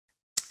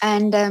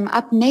And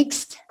up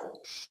next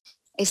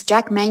is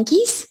Jack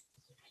Meintjes,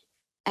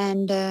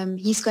 and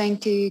he's going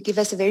to give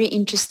us a very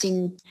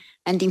interesting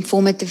and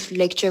informative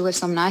lecture with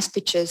some nice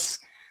pictures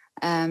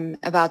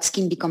about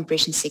skin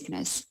decompression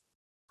sickness.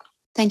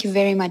 Thank you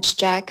very much,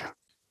 Jack.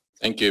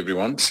 Thank you,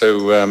 everyone.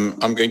 So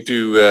I'm going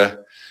to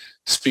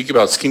speak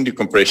about skin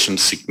decompression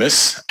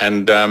sickness,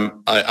 and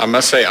I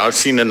must say I've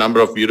seen a number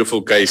of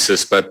beautiful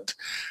cases, but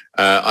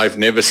I've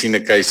never seen a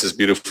case as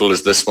beautiful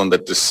as this one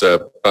that was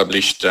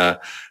published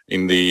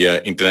in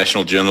the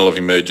International Journal of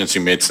Emergency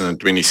Medicine in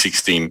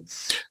 2016.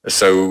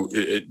 So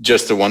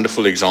just a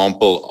wonderful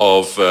example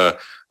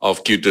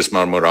of cutis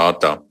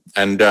marmorata.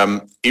 And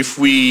if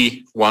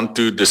we want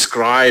to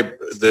describe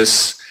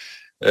this,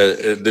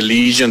 the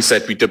lesions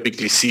that we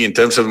typically see in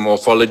terms of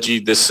morphology,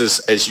 this is,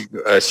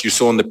 as you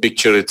saw in the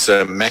picture, it's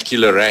a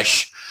macular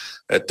rash,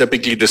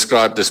 typically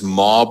described as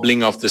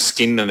marbling of the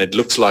skin, and it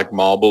looks like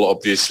marble,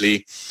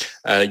 obviously.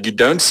 You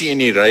don't see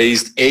any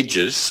raised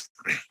edges,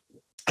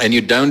 and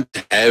you don't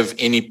have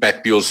any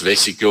papules,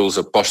 vesicles,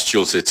 or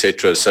pustules,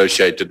 etc.,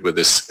 associated with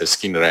this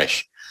skin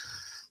rash.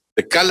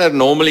 The color,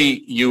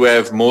 normally you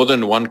have more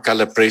than one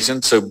color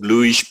present, so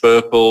bluish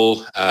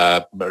purple,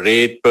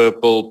 red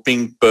purple,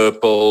 pink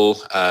purple,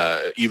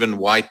 even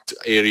white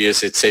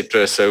areas,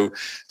 etc. So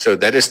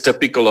that is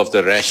typical of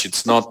the rash.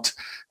 It's not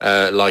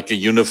like a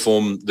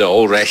uniform, the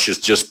whole rash is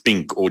just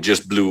pink or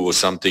just blue or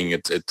something.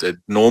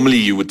 Normally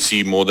you would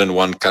see more than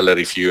one color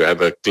if you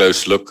have a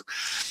close look.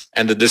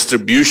 And the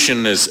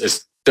distribution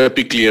is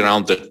typically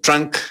around the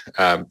trunk,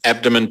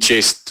 abdomen,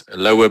 chest,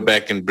 lower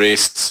back and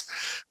breasts,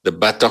 the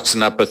buttocks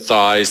and upper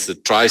thighs, the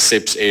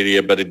triceps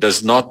area, but it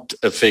does not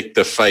affect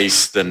the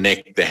face, the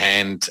neck, the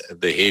hand,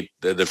 the head,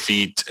 the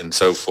feet, and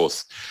so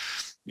forth.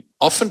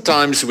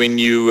 Oftentimes when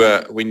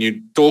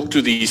you talk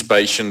to these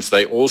patients,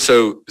 they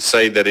also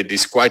say that it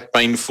is quite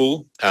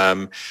painful.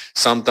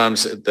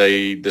 Sometimes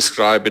they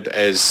describe it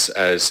as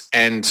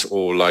ants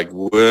or like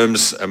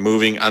worms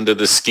moving under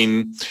the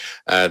skin.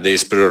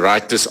 There's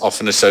pruritus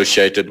often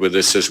associated with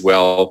this as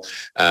well.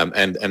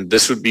 And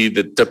this would be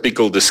the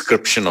typical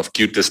description of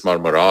cutis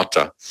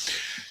marmorata.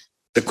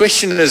 The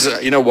question is,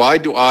 why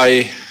do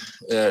I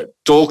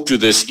talk to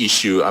this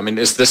issue? I mean,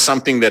 is this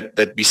something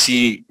that we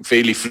see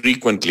fairly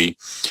frequently?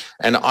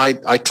 And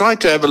I try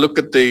to have a look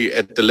at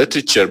the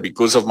literature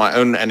because of my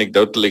own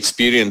anecdotal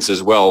experience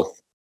as well.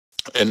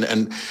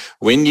 And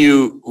when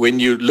you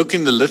look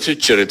in the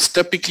literature, it's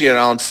typically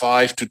around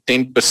 5 to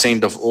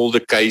 10% of all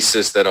the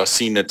cases that are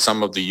seen at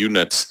some of the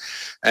units.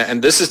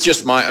 And this is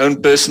just my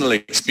own personal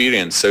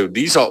experience. So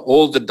these are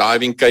all the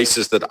diving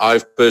cases that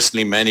I've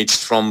personally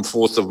managed from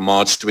 4th of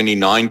March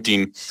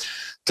 2019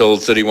 till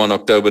 31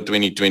 October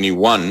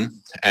 2021,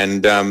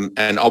 and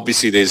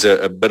obviously there's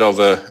a bit of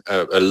a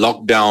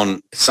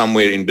lockdown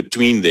somewhere in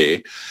between there,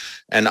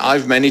 and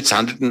I've managed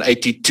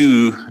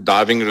 182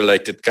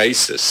 diving-related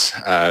cases,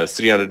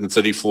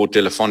 334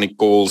 telephonic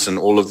calls, and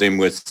all of them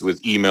with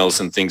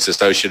emails and things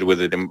associated with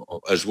it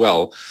as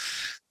well.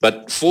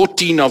 But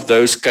 14 of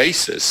those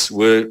cases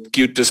were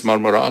cutis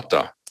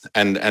marmorata.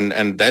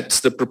 And that's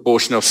the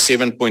proportion of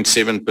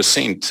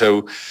 7.7%.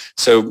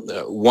 So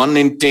 1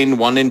 in 10,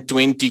 1 in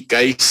 20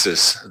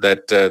 cases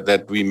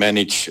that we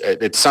manage.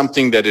 It's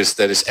something that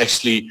is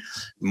actually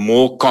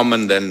more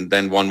common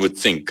than one would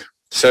think.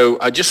 So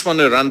I just want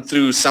to run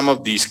through some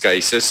of these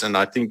cases, and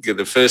I think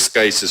the first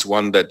case is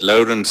one that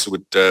Lawrence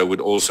would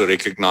also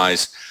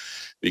recognize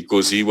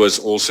because he was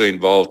also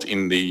involved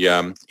in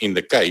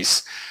the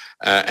case.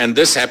 And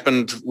this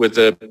happened with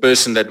a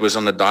person that was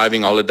on a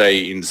diving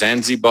holiday in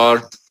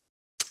Zanzibar.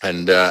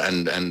 And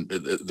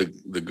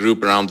the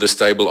group around this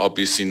table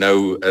obviously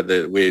know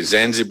where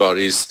Zanzibar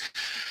is.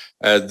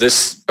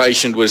 This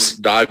patient was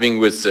diving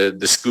with the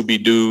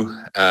Scooby-Doo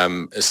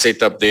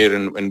set up there,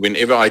 and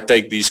whenever I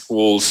take these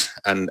calls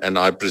and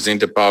I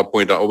present a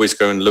PowerPoint, I always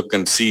go and look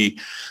and see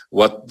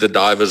what the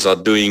divers are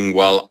doing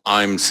while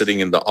I'm sitting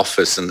in the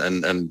office, and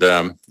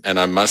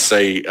I must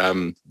say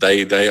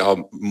they are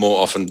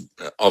more often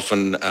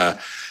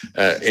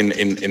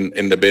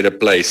in the better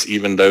place,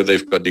 even though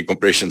they've got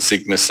decompression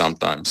sickness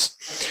sometimes.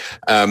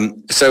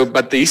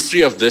 But the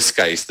history of this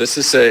case, this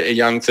is a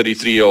young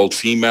 33-year-old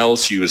female.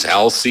 She was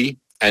healthy,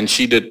 and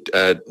she did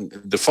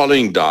the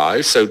following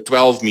dive, so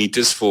 12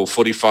 meters for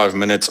 45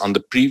 minutes on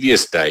the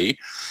previous day.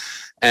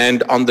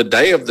 And on the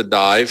day of the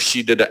dive,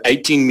 she did an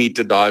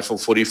 18-meter dive for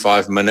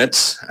 45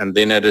 minutes, and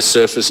then had a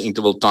surface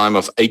interval time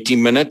of 80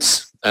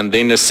 minutes, and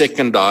then a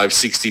second dive,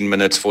 16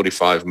 minutes,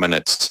 45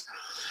 minutes.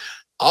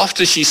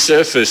 After she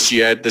surfaced, she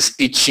had this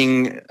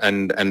itching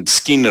and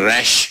skin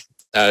rash.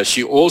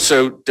 She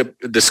also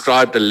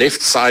described a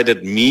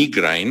left-sided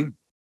migraine,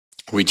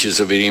 which is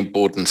a very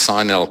important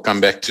sign. I'll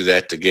come back to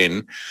that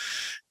again.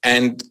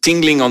 And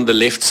tingling on the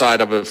left side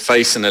of her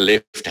face and her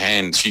left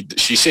hand.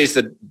 She says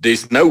that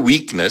there's no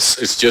weakness.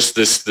 It's just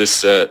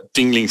this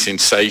tingling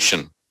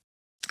sensation.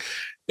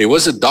 There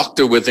was a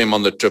doctor with him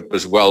on the trip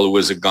as well, who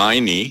was a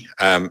gynae,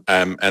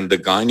 and the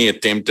gynae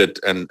attempted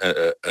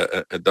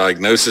a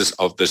diagnosis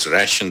of this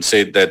rash and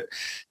said that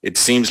it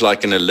seems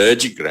like an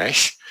allergic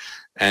rash.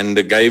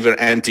 and gave her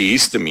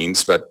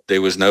antihistamines, but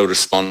there was no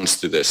response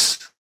to this.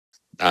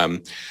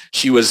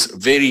 She was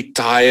very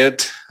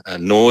tired,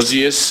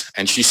 nauseous,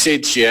 and she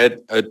said she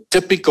had a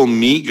typical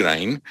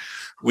migraine,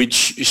 which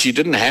she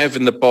didn't have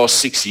in the past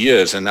 6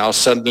 years, and now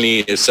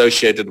suddenly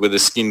associated with a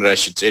skin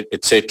rash,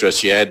 etc.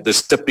 She had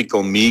this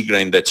typical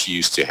migraine that she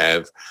used to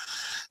have.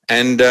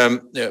 And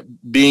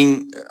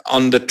being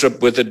on the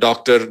trip with the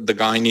doctor, the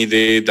gynae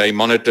there, they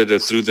monitored her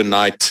through the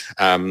night.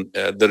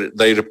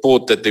 They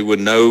report that there were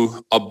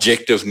no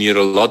objective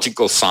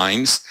neurological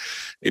signs.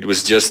 It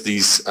was just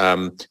these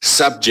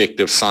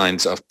subjective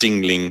signs of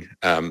tingling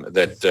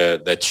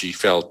that she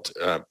felt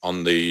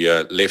on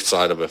the left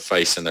side of her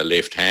face and her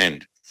left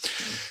hand.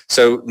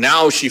 So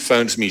now she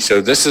phones me.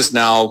 So this is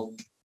now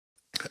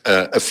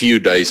a few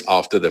days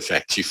after the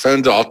fact. She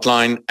phoned the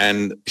hotline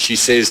and she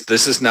says,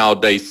 this is now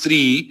day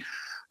 3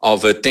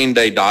 of a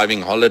 10-day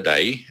diving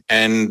holiday,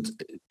 and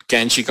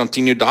can she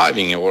continue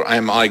diving, or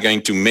am I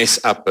going to mess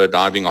up her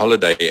diving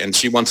holiday? And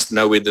she wants to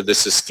know whether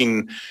this is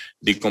skin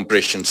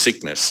decompression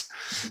sickness.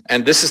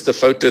 And this is the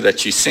photo that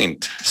she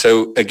sent.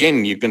 So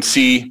again, you can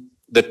see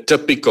the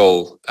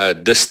typical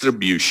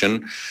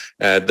distribution,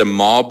 the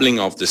marbling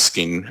of the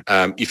skin.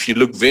 If you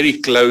look very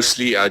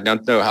closely, I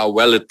don't know how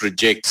well it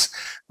projects,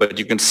 but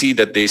you can see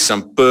that there's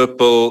some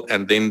purple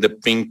and then the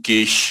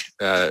pinkish.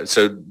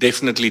 So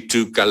definitely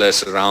 2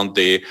 colors around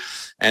there.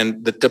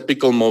 And the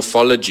typical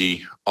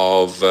morphology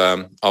of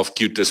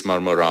cutis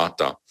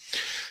marmorata.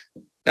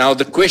 Now,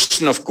 the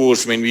question, of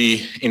course, when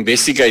we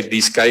investigate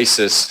these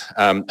cases,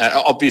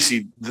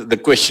 obviously the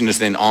question is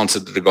then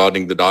answered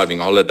regarding the diving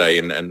holiday,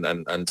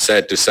 and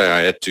sad to say I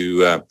had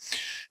to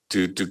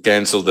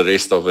cancel the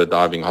rest of a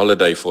diving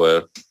holiday for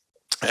her,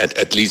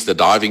 at least the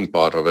diving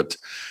part of it.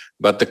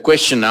 But the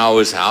question now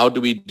is, how do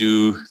we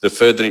do the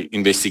further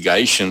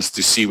investigations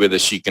to see whether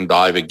she can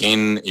dive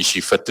again? Is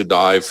she fit to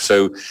dive?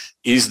 So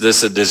is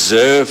this a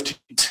deserved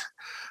hit,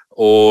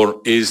 or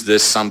is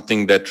this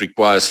something that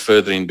requires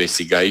further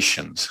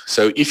investigations?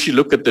 So if you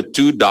look at the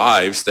 2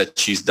 dives that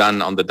she's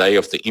done on the day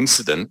of the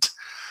incident,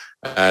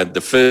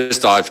 the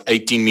first dive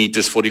 18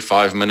 meters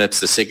 45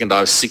 minutes, the second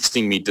dive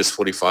 16 meters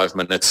 45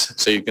 minutes.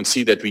 So you can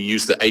see that we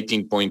use the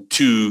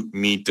 18.2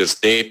 meters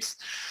depth,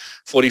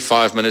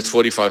 45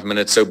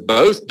 minutes. So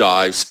both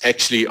dives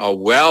actually are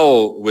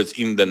well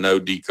within the no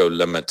deco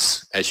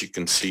limits, as you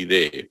can see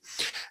there.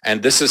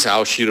 And this is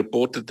how she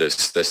reported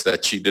this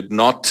that she did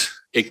not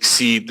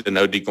exceed the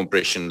no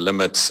decompression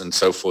limits and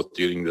so forth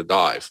during the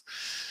dive.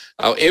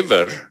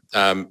 However,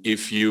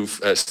 if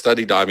you've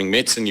studied diving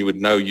medicine, you would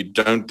know you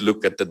don't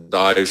look at the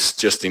dives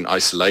just in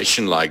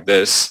isolation like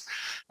this,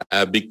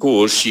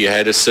 because she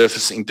had a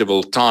surface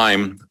interval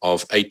time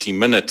of 80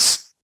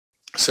 minutes.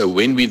 So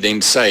when we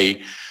then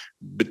say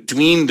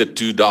between the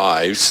 2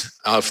 dives,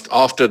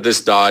 after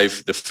this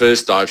dive, the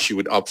first dive, she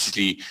would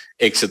obviously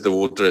exit the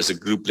water as a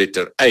group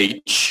letter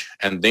H,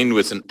 and then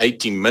with an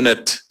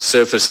 80-minute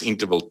surface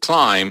interval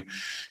time,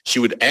 she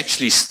would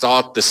actually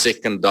start the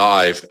second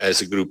dive as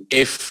a group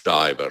F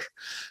diver.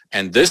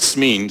 And this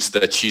means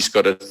that she's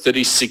got a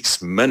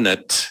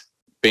 36-minute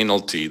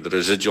penalty, the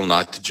residual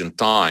nitrogen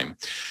time.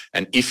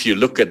 And if you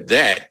look at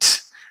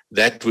that,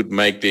 that would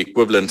make the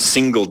equivalent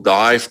single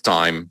dive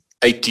time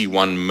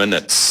 81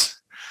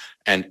 minutes.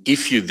 And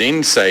if you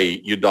then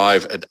say you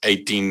dive at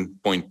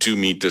 18.2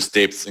 meters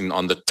depth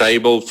on the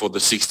table for the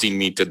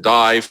 16-meter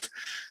dive,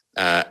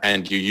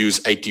 and you use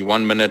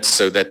 81 minutes,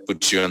 so that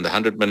puts you on the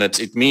 100 minutes,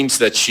 it means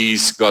that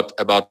she's got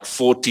about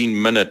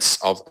 14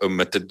 minutes of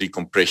omitted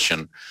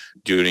decompression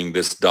during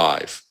this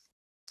dive.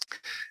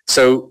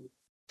 So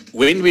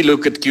when we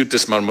look at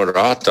cutis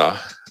marmorata,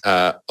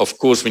 of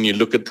course, when you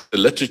look at the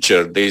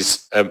literature,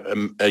 there's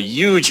a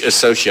huge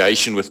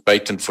association with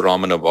patent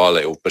foramen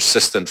ovale or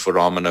persistent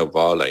foramen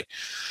ovale.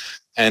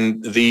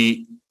 And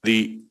the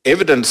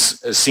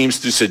evidence seems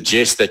to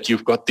suggest that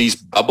you've got these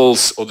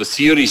bubbles, or the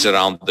theories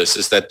around this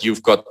is that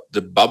you've got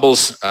the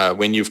bubbles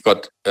when you've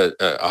got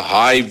a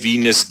high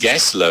venous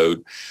gas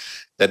load,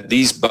 that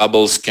these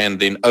bubbles can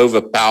then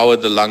overpower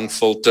the lung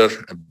filter,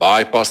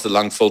 bypass the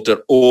lung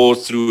filter, or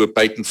through a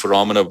patent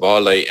foramen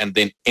ovale and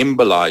then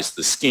embolize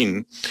the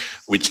skin,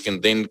 which can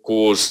then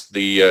cause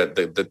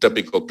the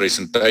typical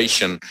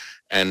presentation.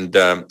 And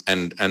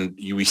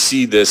we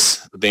see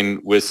this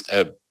then with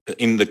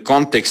in the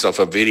context of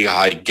a very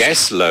high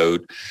gas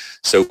load.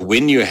 So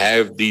when you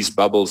have these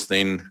bubbles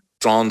then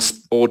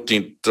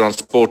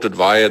transported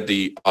via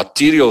the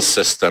arterial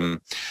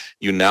system,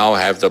 you now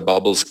have the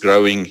bubbles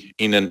growing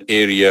in an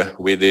area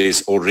where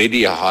there's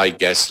already a high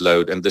gas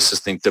load, and this is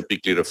then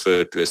typically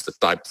referred to as the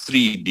type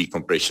 3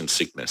 decompression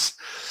sickness.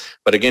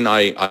 But again,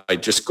 I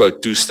just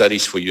quote 2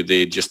 studies for you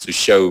there just to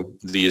show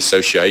the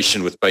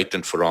association with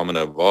patent foramen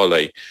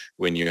ovale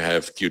when you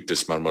have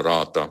cutis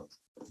marmorata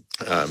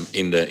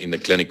in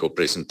the clinical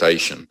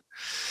presentation.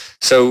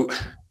 So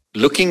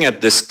looking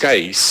at this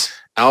case,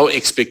 our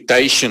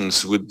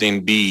expectations would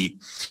then be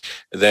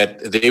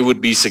that there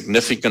would be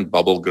significant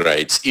bubble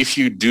grades. If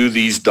you do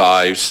these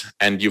dives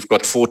and you've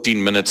got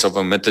 14 minutes of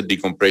omitted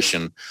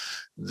decompression,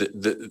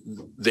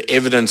 the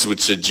evidence would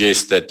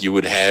suggest that you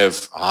would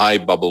have high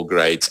bubble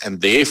grades,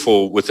 and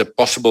therefore with a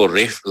possible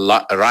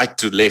right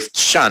to left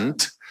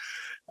shunt,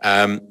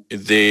 there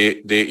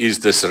is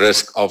this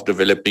risk of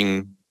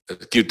developing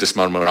cutis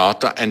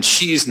marmorata, and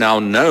she is now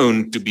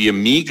known to be a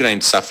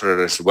migraine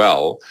sufferer as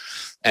well.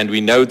 And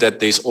we know that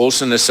there's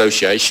also an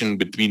association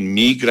between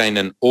migraine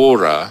and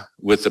aura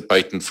with the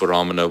patent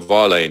foramen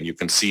ovale, and you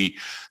can see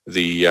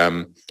the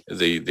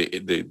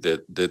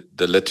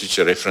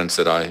literature reference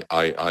that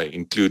I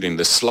include in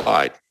the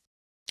slide.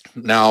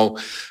 Now,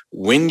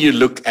 when you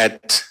look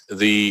at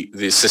the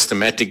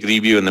systematic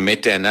review and the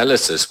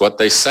meta-analysis, what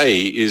they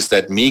say is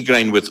that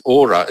migraine with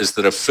aura is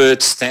the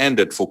referred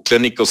standard for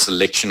clinical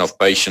selection of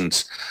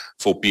patients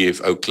for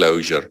PFO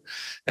closure.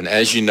 And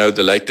as you know,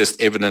 the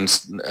latest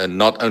evidence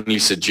not only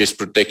suggests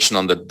protection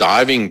on the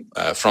diving,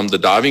 from the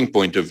diving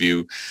point of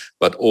view,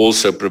 but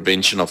also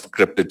prevention of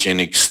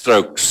cryptogenic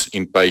strokes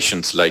in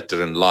patients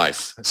later in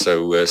life.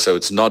 So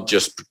it's not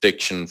just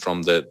protection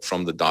from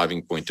the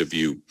diving point of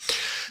view.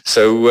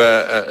 So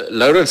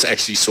Lawrence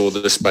actually saw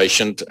this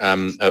patient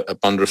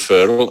upon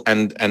referral,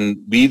 and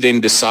we then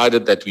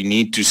decided that we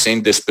need to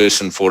send this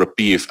person for a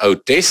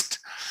PFO test,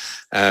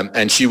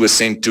 and she was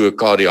sent to a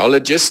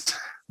cardiologist,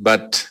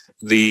 but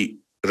the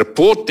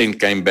report then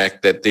came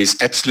back that there's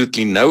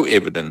absolutely no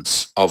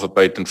evidence of a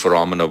patent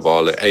foramen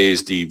ovale,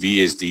 ASD,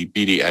 VSD,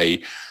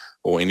 PDA,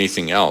 or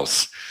anything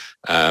else,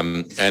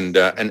 and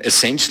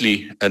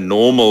essentially a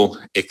normal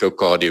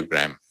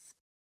echocardiogram.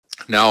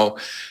 Now,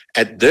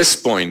 at this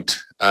point,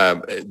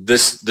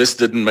 this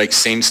didn't make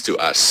sense to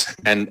us,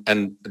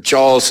 and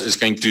Charles is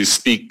going to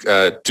speak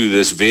to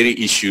this very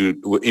issue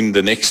in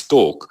the next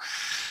talk.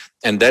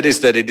 And that is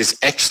that it is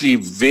actually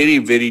very,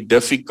 very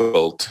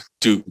difficult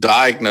to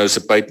diagnose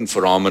a patent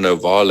foramen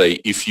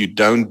ovale if you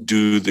don't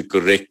do the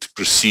correct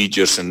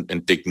procedures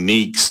and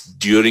techniques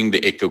during the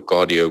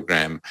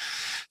echocardiogram.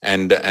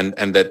 And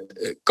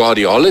that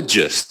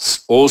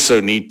cardiologists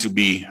also need to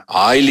be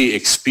highly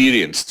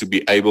experienced to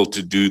be able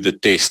to do the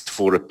test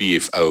for a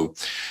PFO.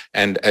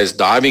 And as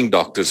diving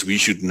doctors, we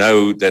should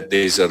know that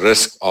there's a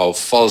risk of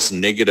false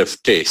negative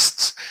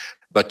tests.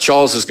 But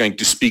Charles is going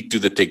to speak to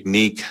the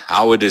technique,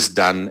 how it is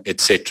done,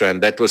 etc.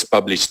 And that was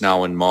published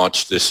now in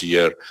March this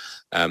year,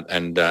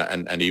 and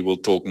he will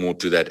talk more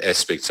to that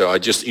aspect. So I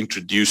just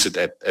introduce it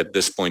at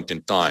this point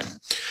in time.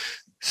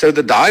 So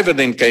the diver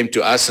then came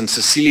to us, and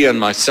Cecilia and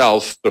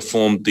myself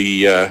performed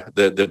the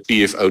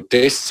PFO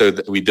test. So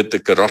that we did the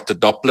carotid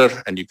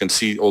Doppler, and you can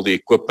see all the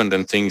equipment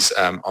and things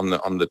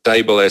on the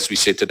table as we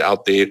set it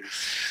out there.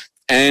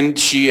 And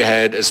she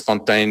had a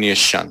spontaneous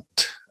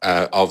shunt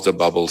of the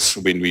bubbles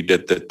when we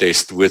did the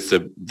test with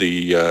the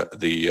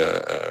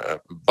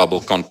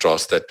bubble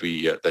contrast that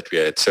we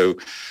had. So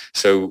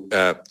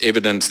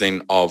evidence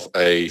then of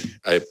a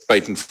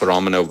patent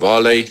foramen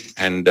ovale,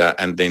 and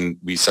then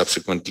we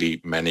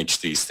subsequently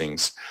manage these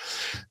things.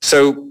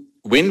 So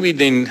when we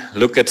then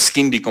look at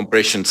skin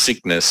decompression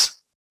sickness,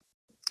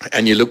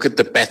 and you look at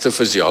the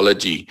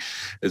pathophysiology,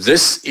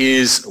 this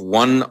is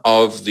one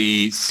of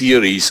the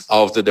theories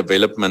of the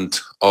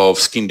development of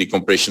skin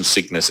decompression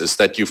sickness, is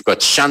that you've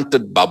got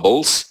shunted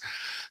bubbles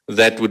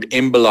that would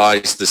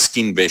embolize the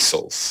skin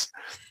vessels.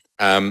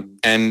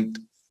 And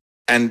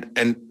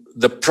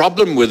the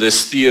problem with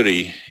this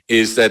theory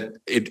is that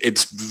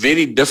it's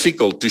very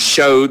difficult to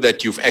show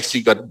that you've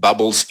actually got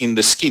bubbles in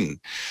the skin.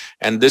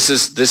 And this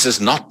has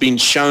not been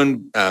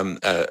shown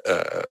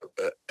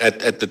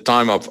at the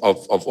time of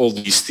all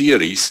these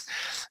theories.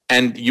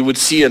 And you would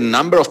see a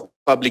number of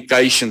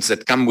publications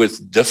that come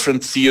with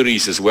different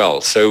theories as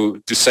well. So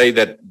to say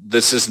that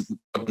this is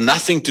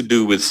nothing to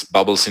do with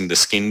bubbles in the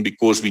skin,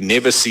 because we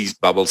never see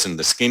bubbles in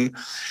the skin.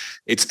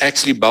 It's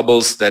actually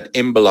bubbles that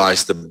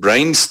embolize the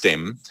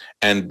brainstem,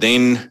 and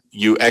then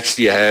you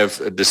actually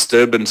have a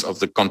disturbance of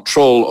the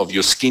control of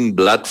your skin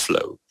blood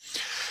flow.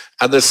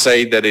 Others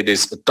say that it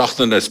is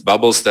autochthonous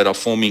bubbles that are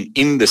forming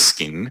in the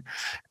skin,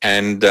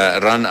 and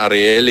Ran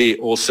Ariely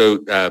also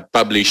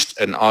published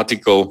an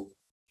article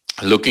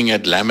looking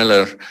at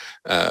lamellar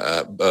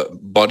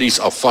bodies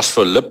of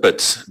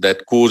phospholipids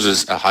that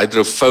causes a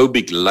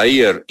hydrophobic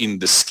layer in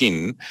the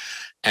skin.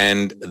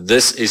 And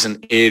this is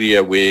an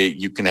area where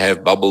you can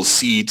have bubble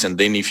seeds, and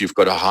then if you've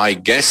got a high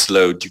gas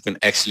load, you can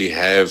actually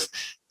have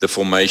the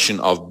formation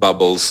of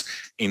bubbles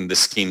in the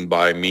skin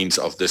by means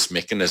of this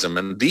mechanism.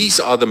 And these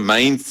are the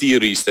main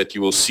theories that you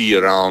will see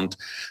around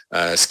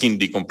skin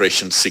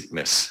decompression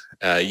sickness.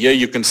 Here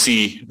you can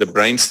see the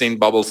brainstem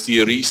bubble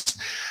theories.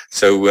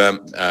 So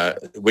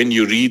when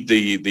you read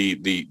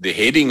the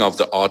heading of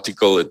the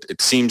article, it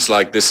seems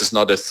like this is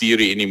not a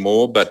theory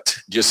anymore, but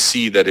just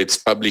see that it's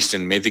published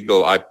in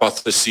medical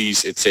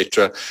hypotheses,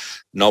 etc.,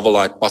 novel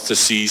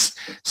hypotheses.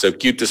 So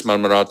cutis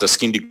marmorata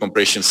skin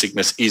decompression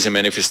sickness is a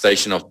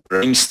manifestation of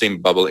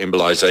brainstem bubble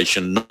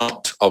embolization,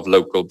 not of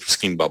local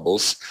skin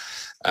bubbles.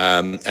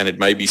 And it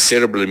may be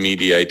cerebrally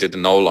mediated, a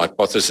null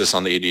hypothesis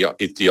on the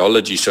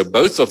etiology. So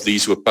both of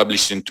these were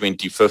published in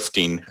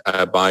 2015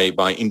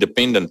 by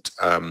independent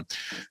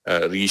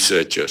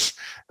researchers.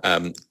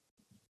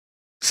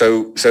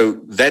 So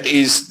that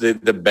is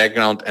the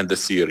background and the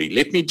theory.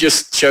 Let me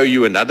just show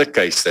you another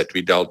case that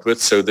we dealt with.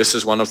 So this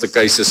is one of the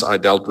cases I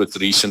dealt with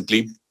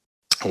recently.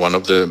 One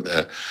of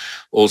the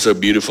also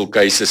beautiful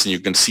cases, and you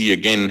can see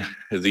again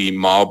the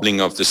marbling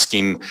of the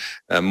skin,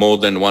 more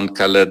than one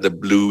color, the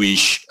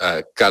bluish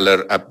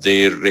color up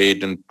there,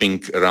 red and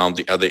pink around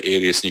the other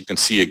areas. And you can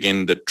see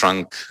again the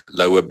trunk,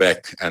 lower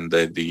back, and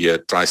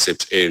the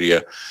triceps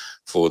area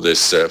for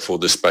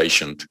this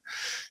patient.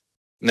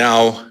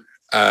 Now,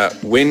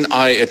 when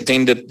I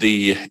attended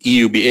the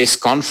EUBS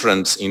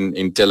conference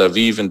in Tel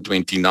Aviv in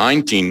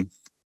 2019,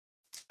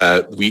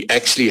 we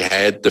actually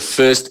had the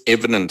first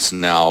evidence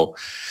now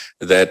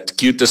that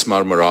cutis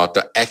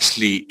marmorata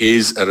actually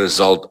is a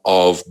result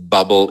of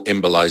bubble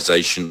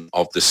embolization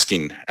of the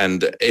skin.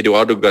 And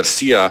Eduardo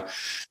Garcia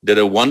did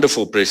a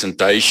wonderful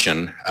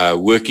presentation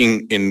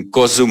working in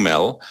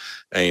Cozumel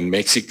in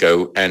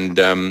Mexico, and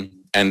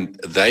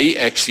they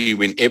actually,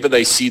 whenever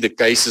they see the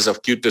cases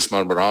of cutis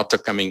marmorata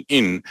coming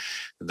in,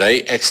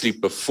 they actually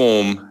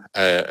perform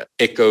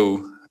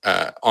echo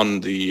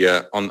on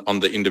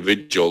the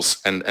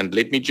individuals, and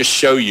let me just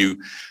show you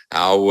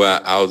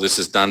how this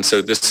is done.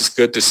 So this is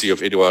courtesy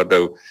of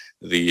Eduardo,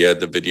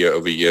 the video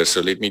over here.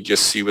 So let me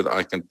just see whether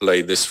I can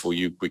play this for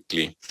you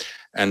quickly.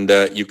 And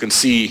you can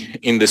see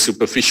in the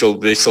superficial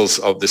vessels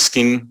of the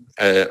skin,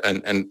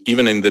 and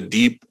even in the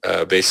deep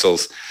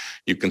vessels,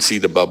 you can see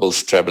the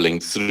bubbles traveling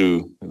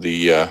through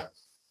the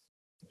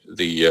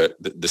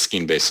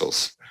skin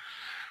vessels.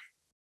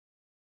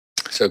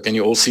 So can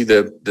you all see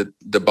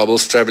the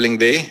bubbles traveling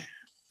there?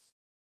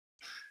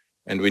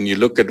 And when you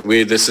look at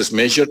where this is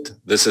measured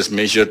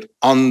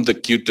on the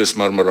cutis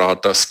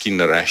marmorata skin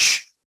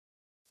rash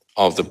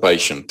of the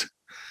patient.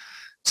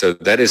 So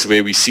that is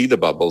where we see the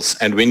bubbles.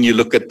 And when you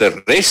look at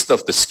the rest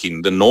of the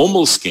skin, the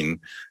normal skin,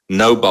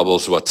 no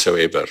bubbles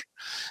whatsoever.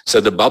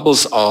 So the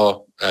bubbles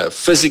are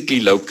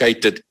physically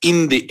located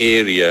in the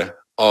area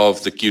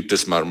of the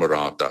cutis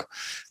marmorata.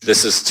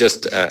 This is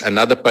just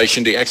another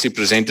patient. He actually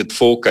presented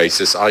 4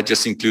 cases. I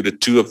just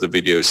included 2 of the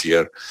videos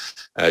here,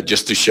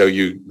 just to show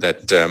you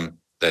that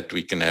that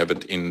we can have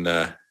it in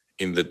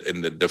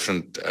the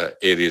different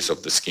areas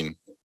of the skin.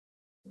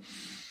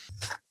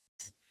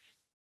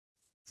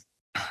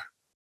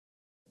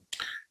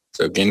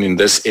 So again, in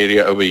this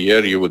area over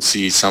here, you would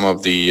see some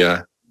of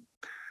the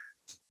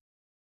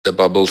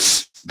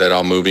bubbles that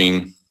are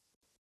moving,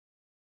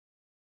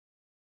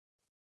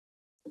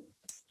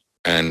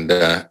 and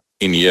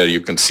in here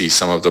you can see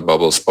some of the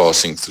bubbles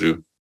passing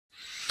through.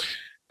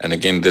 And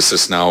again, this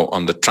is now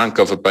on the trunk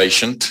of a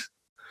patient,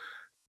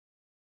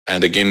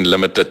 and again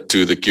limited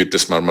to the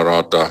cutis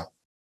marmorata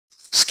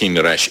skin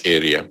rash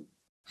area.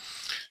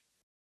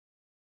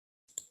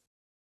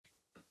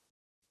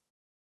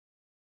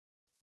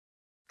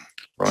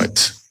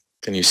 Right,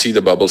 can you see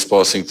the bubbles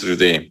passing through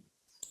there?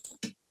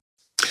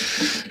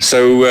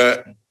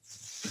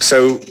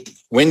 So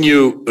when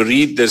you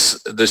read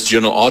this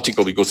journal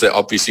article, because they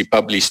obviously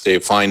published their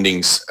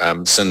findings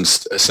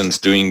since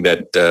doing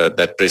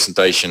that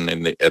presentation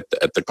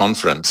at the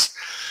conference,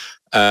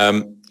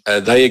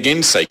 they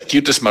again say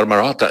cutis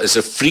marmorata is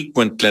a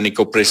frequent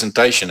clinical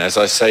presentation. As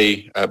I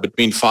say,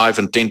 between 5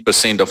 and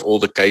 10% of all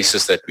the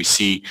cases that we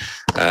see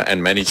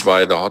and managed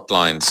via the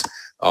hotlines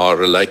are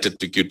related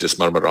to cutis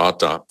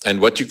marmorata.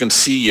 And what you can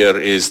see here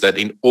is that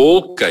in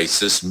all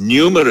cases,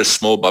 numerous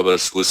small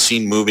bubbles were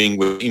seen moving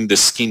within the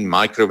skin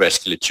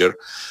microvasculature,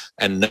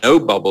 and no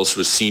bubbles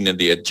were seen in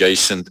the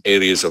adjacent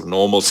areas of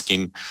normal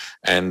skin.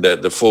 And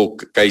the 4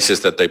 cases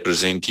that they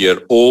present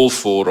here, all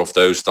 4 of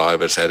those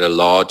divers had a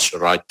large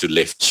right to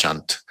left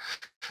shunt.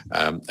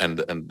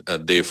 And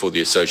therefore the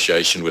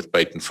association with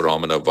patent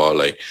foramen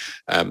ovale.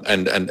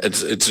 And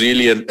it's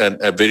really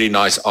a very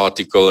nice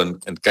article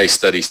and case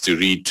studies to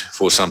read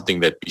for something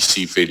that we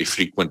see fairly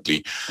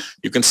frequently.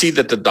 You can see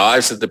that the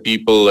dives that the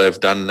people have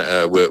done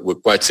were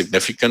quite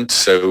significant.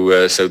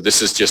 So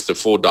this is just the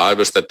 4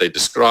 divers that they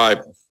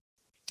describe: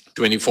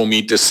 24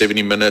 meters,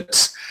 70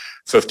 minutes,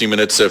 50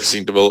 minutes surface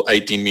interval,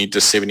 18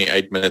 meters,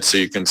 78 minutes. So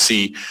you can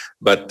see,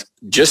 but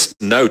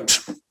just note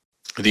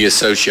the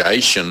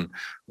association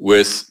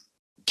with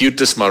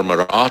cutis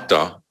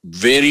marmorata,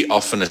 very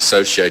often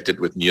associated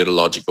with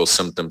neurological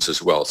symptoms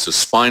as well. So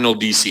spinal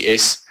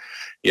DCS,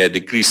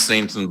 decreased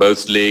strength in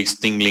both legs,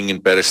 tingling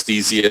and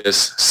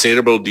paresthesias,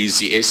 cerebral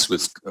DCS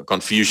with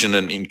confusion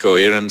and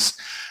incoherence,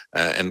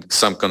 and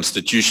some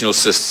constitutional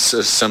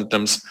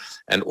symptoms,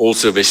 and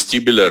also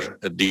vestibular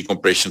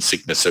decompression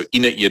sickness, so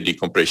inner ear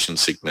decompression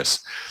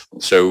sickness.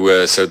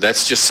 So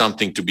that's just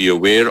something to be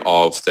aware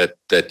of,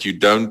 that you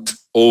don't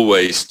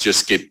always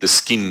just get the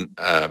skin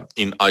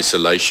in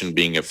isolation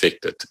being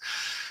affected.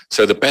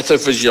 So the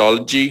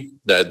pathophysiology,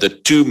 the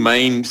 2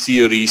 main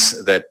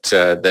theories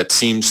that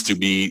seems to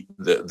be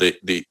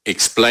the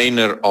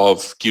explainer of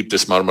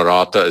cutis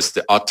marmorata is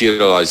the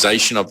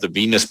arterialization of the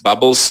venous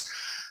bubbles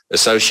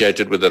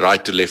associated with the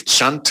right to left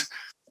shunt,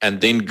 and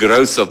then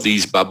growth of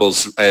these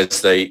bubbles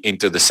as they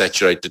enter the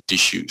saturated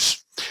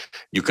tissues.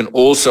 You can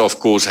also, of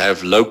course,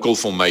 have local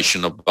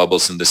formation of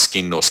bubbles in the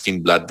skin or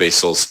skin blood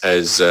vessels,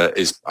 as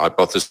is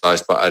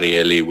hypothesized by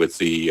Ariely with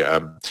the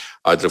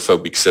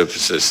hydrophobic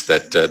surfaces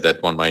that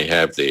one may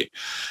have there.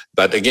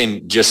 But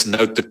again, just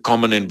note the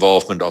common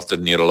involvement of the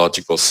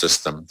neurological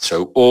system.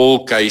 So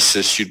all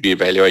cases should be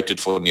evaluated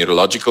for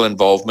neurological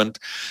involvement.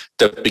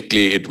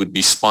 Typically, it would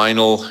be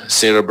spinal,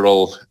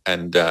 cerebral,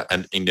 and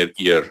inner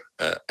ear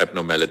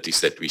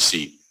abnormalities that we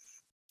see.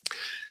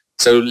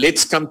 So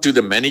let's come to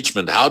the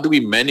management. How do we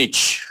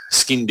manage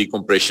skin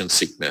decompression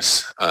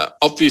sickness?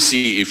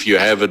 Obviously, if you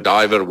have a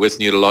diver with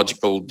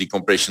neurological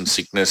decompression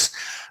sickness,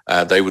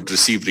 they would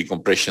receive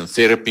decompression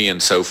therapy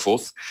and so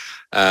forth.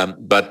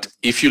 But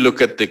if you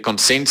look at the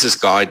consensus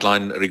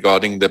guideline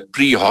regarding the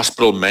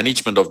pre-hospital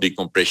management of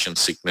decompression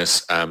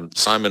sickness,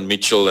 Simon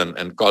Mitchell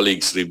and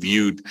colleagues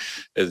reviewed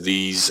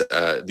the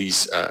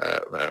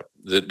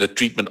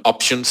treatment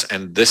options,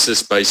 and this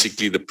is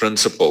basically the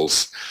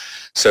principles.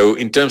 So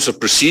in terms of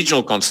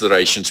procedural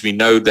considerations, we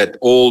know that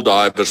all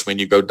divers, when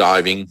you go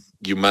diving,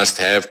 you must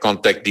have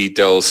contact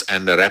details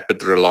and a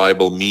rapid,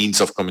 reliable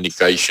means of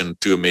communication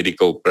to a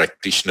medical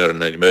practitioner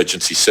and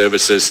emergency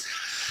services.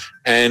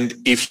 And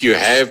if you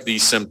have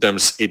these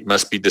symptoms, it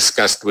must be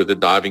discussed with the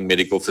diving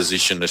medical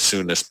physician as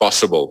soon as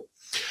possible.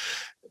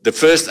 The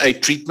first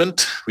aid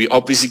treatment, we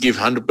obviously give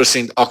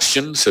 100%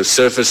 oxygen, so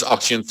surface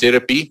oxygen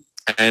therapy,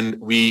 and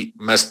we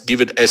must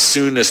give it as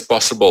soon as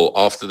possible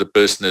after the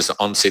person has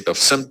onset of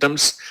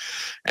symptoms.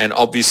 And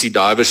obviously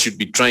divers should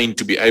be trained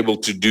to be able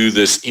to do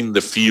this in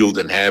the field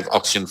and have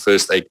oxygen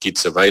first aid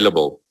kits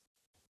available.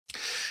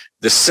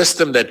 The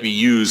system that we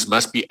use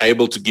must be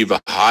able to give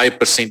a high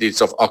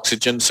percentage of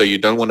oxygen, so you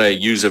don't want to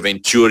use a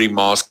Venturi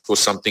mask or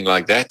something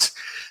like that.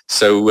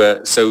 So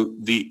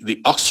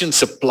the oxygen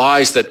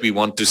supplies that we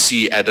want to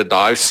see at a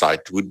dive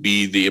site would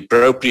be the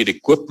appropriate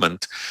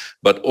equipment,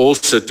 but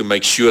also to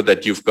make sure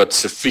that you've got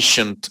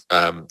sufficient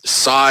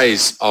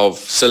size of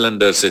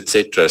cylinders,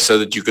 etc., so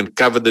that you can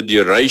cover the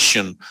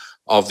duration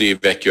of the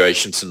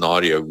evacuation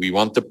scenario. We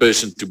want the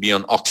person to be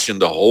on oxygen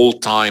the whole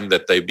time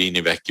that they've been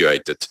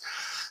evacuated.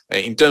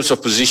 In terms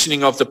of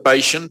positioning of the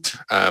patient,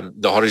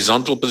 the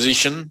horizontal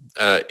position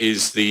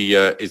is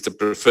the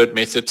preferred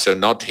method, so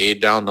not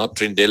head down, not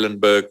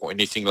Trendelenburg or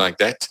anything like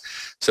that.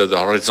 So the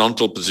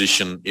horizontal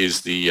position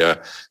is the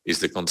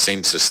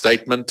consensus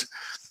statement.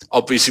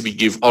 Obviously, we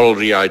give oral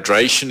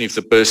rehydration if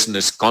the person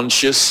is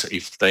conscious.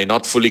 If they're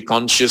not fully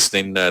conscious,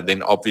 then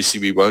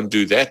obviously we won't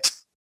do that.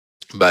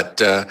 But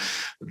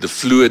the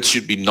fluid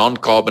should be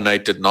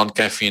non-carbonated,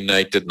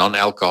 non-caffeinated,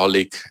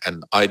 non-alcoholic,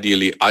 and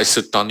ideally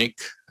isotonic.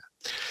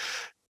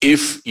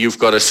 If you've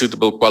got a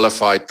suitable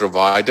qualified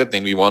provider,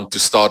 then we want to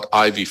start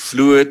IV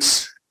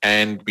fluids,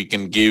 and we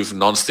can give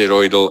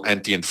non-steroidal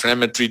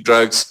anti-inflammatory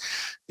drugs.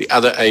 The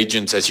other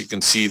agents, as you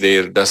can see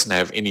there, doesn't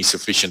have any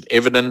sufficient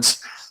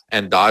evidence,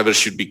 and divers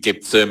should be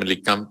kept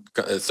thermally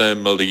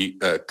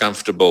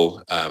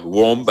comfortable,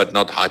 warm, but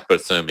not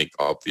hyperthermic,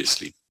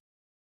 obviously.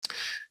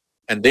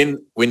 And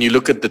then when you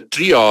look at the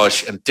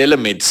triage and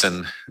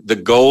telemedicine, the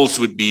goals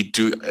would be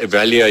to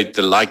evaluate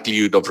the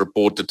likelihood of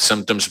reported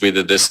symptoms,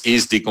 whether this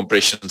is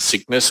decompression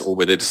sickness or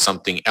whether it's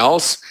something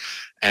else,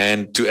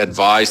 and to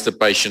advise the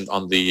patient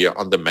on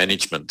the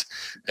management.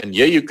 And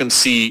here you can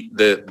see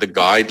the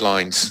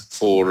guidelines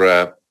for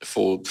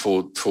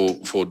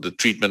the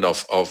treatment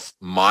of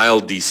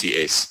mild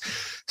DCS.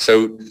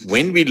 So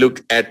when we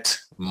look at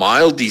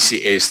mild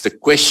DCS, the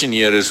question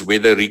here is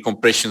whether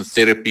recompression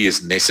therapy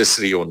is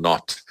necessary or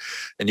not.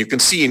 And you can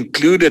see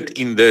included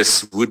in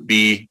this would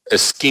be a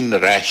skin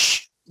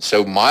rash.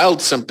 So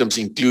mild symptoms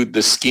include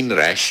the skin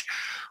rash,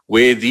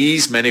 where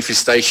these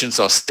manifestations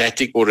are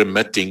static or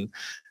remitting,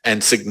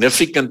 and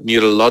significant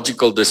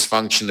neurological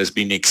dysfunction has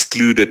been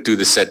excluded to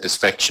the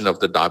satisfaction of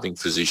the diving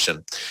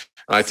physician.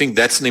 And I think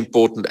that's an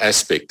important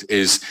aspect,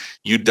 is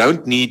you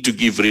don't need to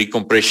give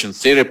recompression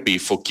therapy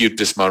for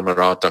cutis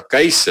marmorata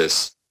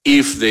cases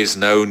if there's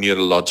no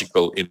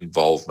neurological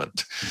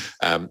involvement.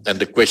 And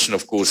the question,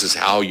 of course, is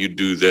how you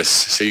do this.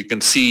 So you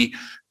can see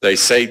they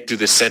say to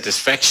the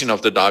satisfaction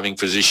of the diving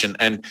physician.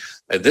 And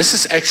this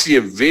is actually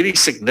a very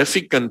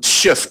significant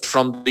shift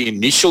from the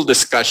initial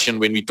discussion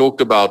when we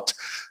talked about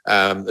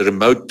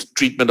remote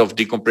treatment of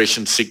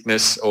decompression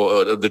sickness,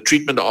 or the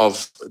treatment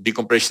of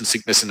decompression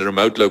sickness in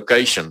remote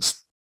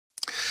locations.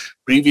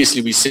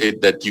 Previously, we said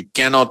that you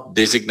cannot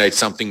designate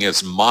something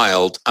as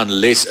mild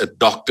unless a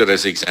doctor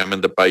has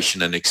examined the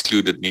patient and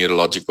excluded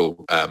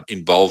neurological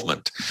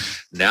involvement.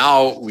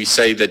 Now we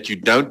say that you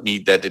don't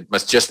need that. It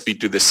must just be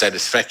to the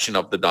satisfaction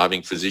of the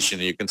diving physician.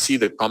 And you can see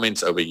the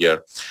comments over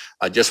here.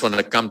 I just want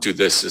to come to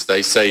this, as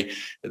they say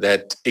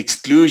that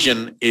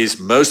exclusion is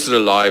most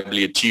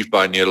reliably achieved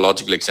by a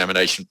neurological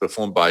examination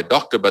performed by a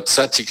doctor, but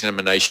such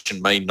examination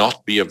may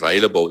not be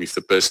available if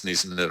the person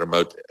is in a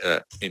remote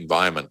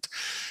environment.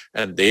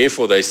 And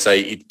therefore, they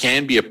say it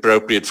can be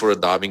appropriate for a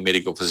diving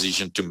medical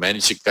physician to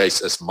manage a case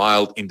as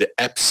mild in the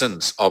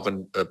absence of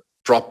a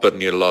proper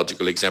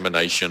neurological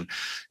examination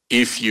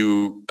if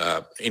you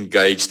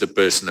engage the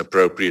person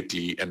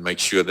appropriately and make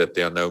sure that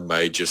there are no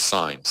major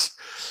signs.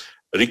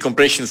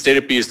 Recompression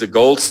therapy is the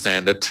gold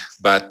standard,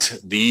 but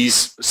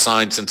these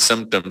signs and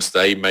symptoms,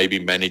 they may be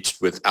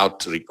managed without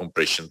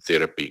recompression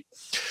therapy.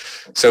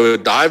 So a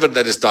diver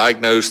that is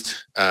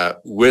diagnosed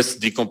with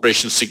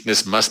decompression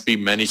sickness must be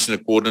managed in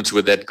accordance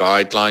with that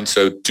guideline.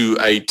 So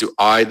 2A to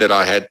I that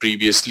I had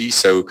previously.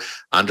 So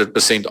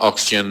 100%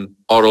 oxygen,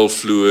 oral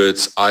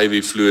fluids,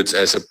 IV fluids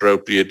as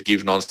appropriate,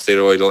 give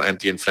non-steroidal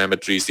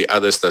anti-inflammatories. The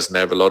others doesn't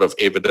have a lot of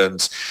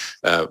evidence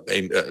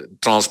in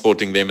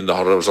transporting them in the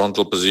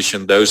horizontal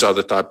position. Those are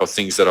the type of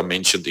things that are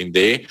mentioned in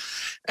there.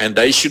 And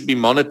they should be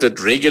monitored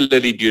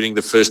regularly during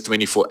the first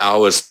 24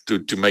 hours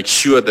to make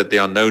sure that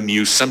there are no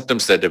new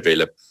symptoms that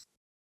develop.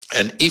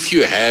 And if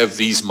you have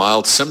these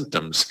mild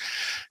symptoms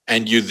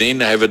and you then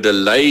have a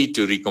delay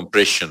to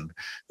recompression,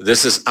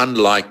 this is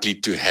unlikely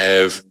to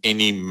have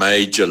any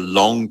major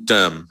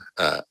long-term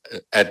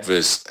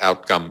adverse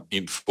outcome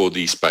for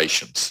these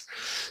patients.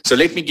 So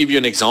let me give you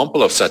an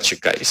example of such a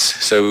case.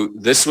 So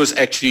this was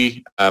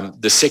actually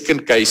the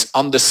second case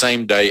on the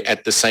same day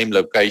at the same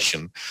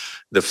location.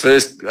 The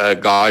first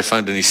guy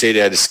phoned and he said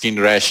he had a skin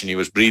rash and he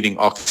was breathing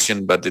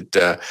oxygen, but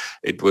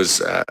it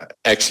was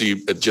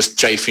actually just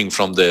chafing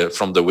from the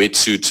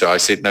wetsuit. So I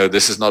said, no,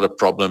 this is not a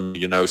problem,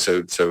 you know,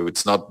 so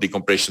it's not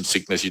decompression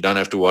sickness. You don't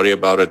have to worry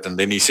about it. And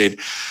then he said,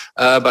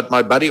 but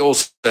my buddy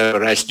also had a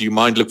rash. Do you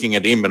mind looking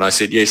at him? And I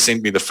said, yes,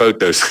 send me the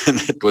photos. And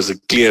it was a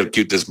clear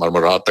cutis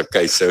marmorata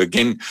case. So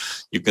again,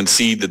 you can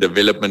see the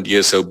development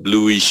here, so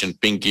bluish and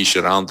pinkish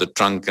around the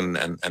trunk and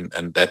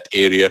that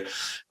area.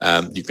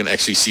 You can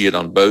actually see it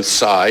on both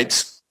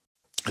sides,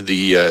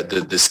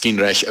 the skin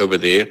rash over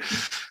there.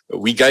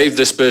 We gave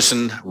this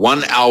person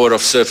 1 hour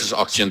of surface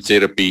oxygen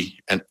therapy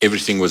and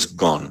everything was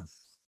gone,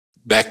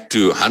 back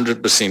to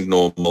 100%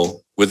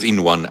 normal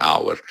within 1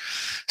 hour.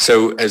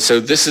 So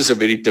this is a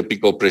very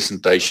typical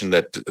presentation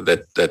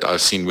that I've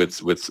seen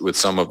with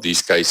some of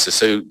these cases.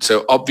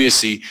 So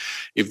obviously,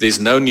 if there's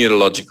no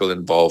neurological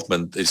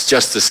involvement, it's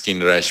just the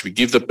skin rash. We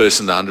give the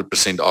person the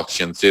 100%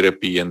 oxygen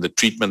therapy and the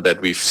treatment that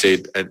we've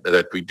said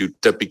that we do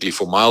typically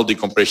for mild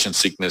decompression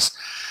sickness.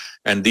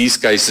 And these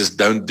cases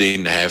don't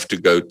then have to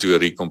go to a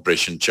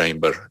recompression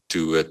chamber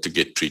to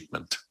get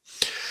treatment.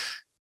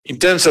 In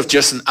terms of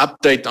just an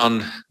update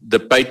on the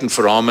patent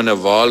foramen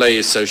ovale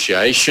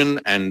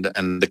association and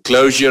the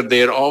closure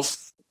thereof,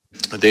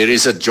 there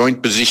is a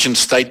joint position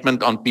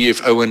statement on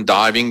PFO and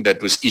diving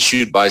that was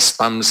issued by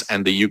SPUMS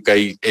and the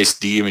UK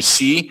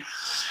SDMC.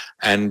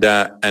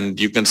 And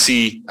you can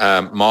see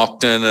Mark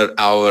Turner,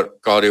 our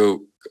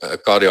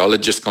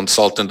cardiologist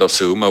consultant of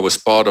SAUHMA, was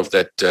part of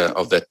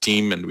that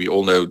team, and we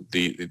all know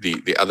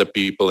the other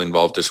people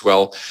involved as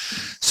well.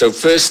 So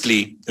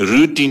firstly,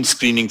 routine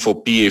screening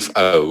for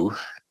PFO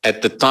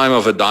at the time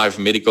of a dive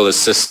medical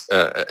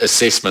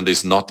assessment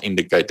is not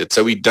indicated.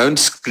 So we don't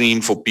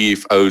screen for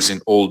PFOs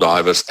in all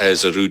divers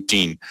as a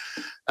routine.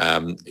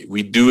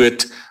 We do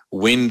it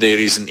when there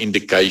is an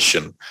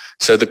indication.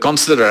 So the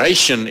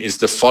consideration is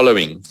the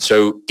following.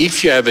 So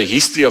if you have a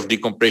history of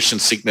decompression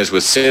sickness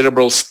with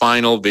cerebral,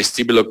 spinal,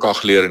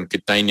 vestibulocochlear, and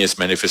cutaneous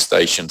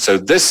manifestation. So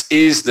this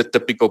is the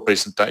typical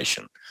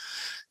presentation.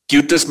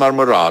 Cutis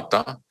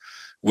marmorata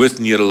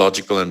with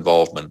neurological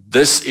involvement.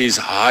 This is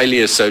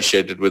highly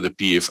associated with the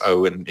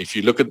PFO, and if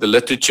you look at the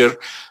literature,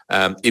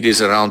 it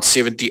is around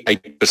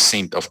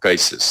 78% of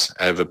cases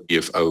have a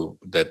PFO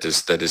that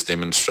is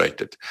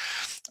demonstrated.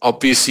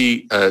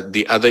 Obviously,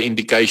 the other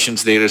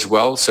indications there as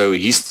well, so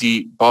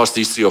past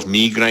history of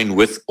migraine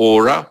with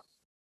aura,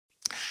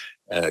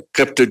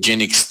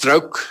 cryptogenic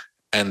stroke,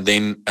 and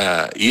then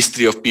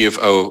history of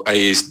PFO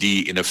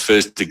ASD in a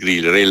first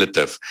degree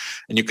relative.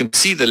 And you can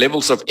see the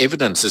levels of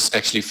evidence is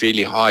actually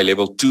fairly high,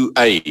 level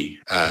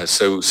 2A.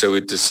 So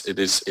it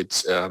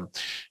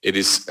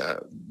is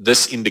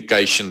this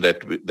indication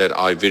that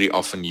I very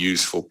often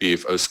use for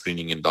PFO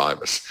screening in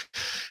divers.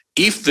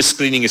 If the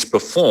screening is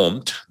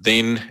performed,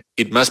 then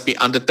it must be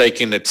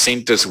undertaken at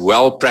centers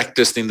well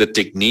practiced in the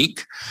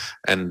technique,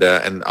 and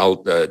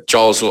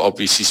Charles will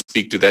obviously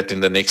speak to that in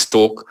the next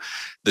talk.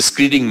 The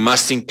screening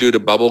must include a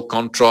bubble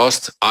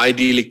contrast,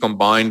 ideally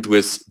combined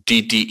with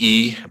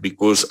TTE,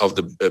 because of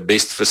the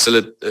best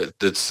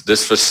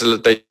this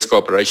facilitates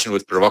cooperation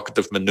with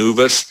provocative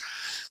maneuvers,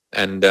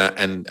 and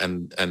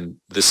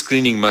the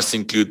screening must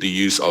include the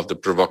use of the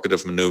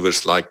provocative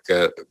maneuvers like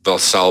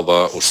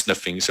Valsalva or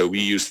sniffing. So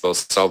we use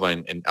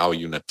Valsalva in our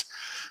unit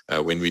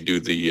when we do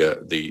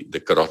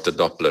the carotid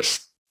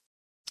Dopplers.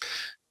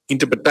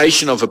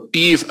 Interpretation of a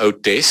PFO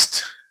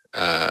test.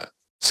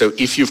 So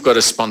if you've got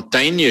a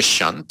spontaneous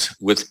shunt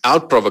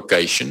without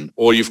provocation,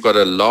 or you've got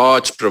a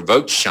large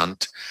provoked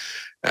shunt,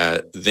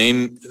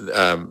 then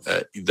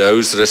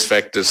those risk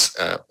factors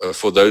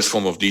for those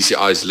form of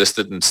DCI is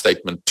listed in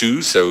statement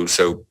 2.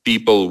 So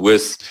people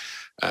with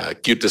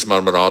cutis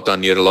marmorata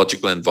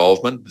neurological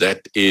involvement,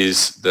 that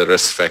is the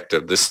risk factor,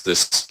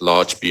 this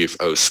large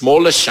PFO.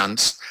 Smaller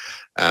shunts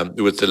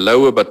with a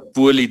lower but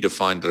poorly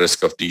defined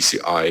risk of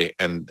DCI,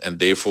 and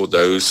therefore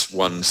those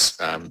ones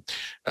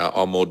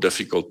are more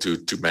difficult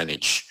to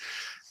manage.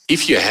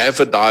 If you have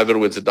a diver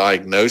with a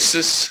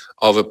diagnosis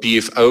of a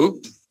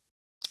PFO,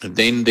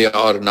 then there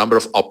are a number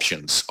of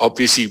options.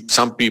 Obviously,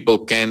 some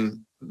people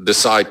can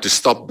decide to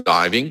stop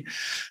diving,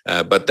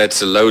 but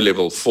that's a low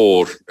level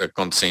 4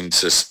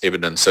 consensus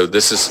evidence. So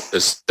this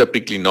is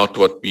typically not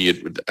what we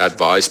would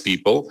advise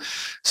people.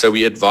 So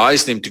we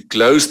advise them to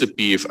close the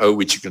PFO,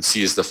 which you can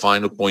see is the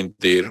final point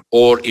there,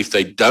 or if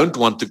they don't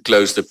want to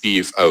close the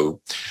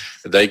PFO,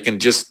 they can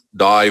just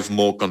dive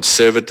more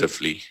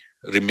conservatively.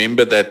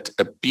 Remember that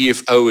a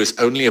PFO is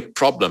only a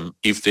problem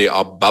if there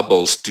are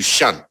bubbles to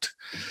shunt.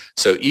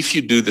 So if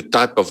you do the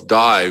type of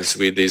dives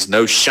where there's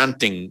no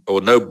shunting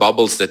or no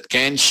bubbles that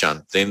can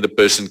shunt, then the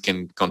person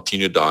can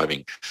continue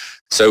diving.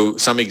 So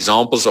some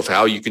examples of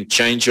how you can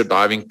change your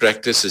diving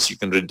practice is you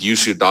can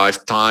reduce your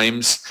dive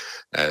times,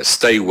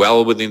 stay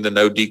well within the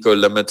no deco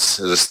limits,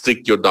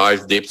 restrict your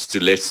dive depth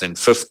to less than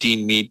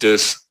 15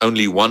 meters,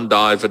 only 1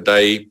 dive a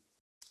day,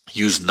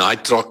 use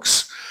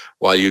nitrox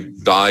while you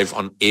dive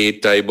on air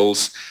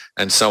tables,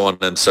 and so on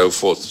and so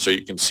forth. So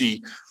you can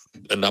see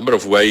a number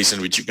of ways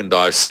in which you can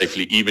dive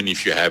safely, even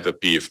if you have a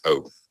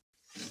PFO.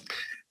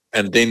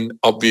 And then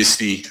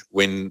obviously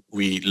when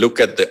we look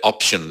at the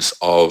options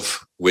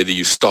of whether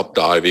you stop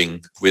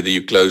diving, whether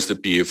you close the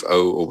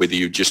PFO, or whether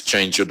you just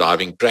change your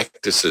diving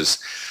practices,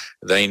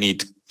 they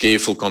need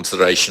careful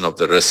consideration of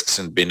the risks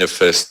and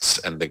benefits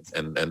and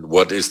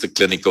what is the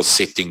clinical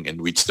setting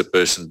in which the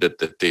person did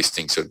the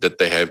testing. So did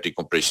they have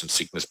decompression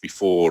sickness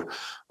before,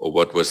 or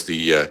what was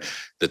the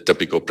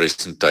typical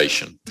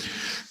presentation?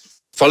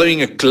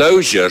 Following a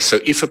closure, so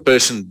if a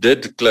person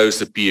did close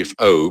the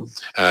PFO,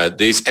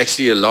 there's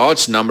actually a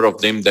large number of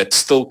them that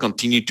still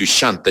continue to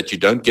shunt, that you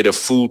don't get a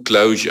full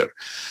closure.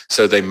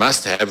 So they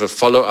must have a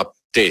follow-up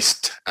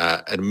test,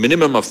 a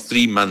minimum of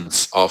 3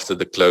 months after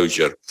the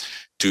closure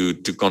to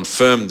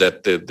confirm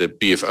that the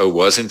PFO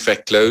was in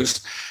fact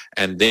closed.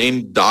 And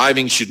then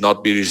diving should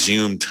not be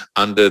resumed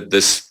under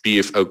this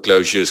PFO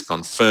closure is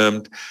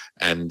confirmed,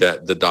 and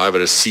the diver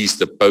has ceased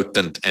the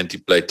potent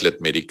antiplatelet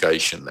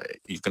medication.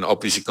 You can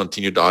obviously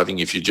continue diving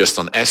if you're just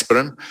on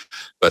aspirin,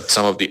 but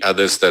some of the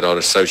others that are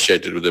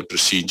associated with the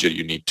procedure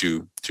you need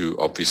to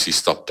obviously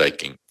stop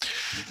taking.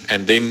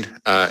 And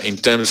then in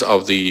terms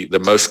of the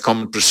most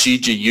common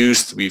procedure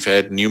used, we've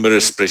had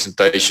numerous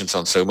presentations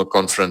on SAUHMA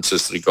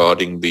conferences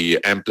regarding the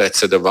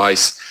Amplatzer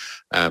device.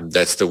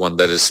 That's the one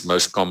that is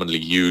most commonly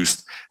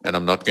used, and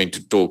I'm not going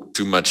to talk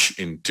too much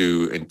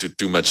into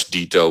too much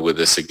detail with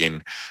this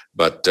again,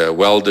 but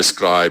well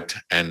described,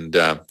 and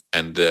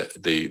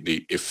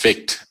the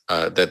effect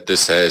that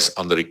this has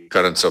on the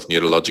recurrence of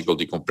neurological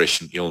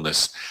decompression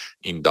illness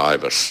in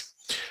divers.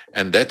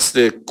 And that's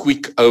the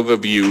quick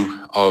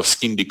overview of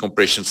skin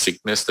decompression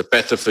sickness, the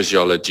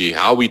pathophysiology,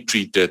 how we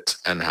treat it,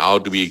 and how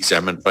do we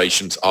examine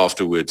patients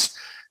afterwards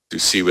to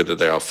see whether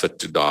they are fit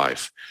to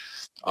dive.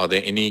 Are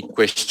there any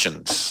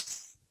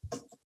questions?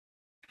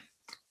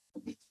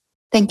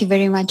 Thank you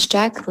very much,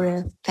 Jack, for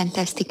a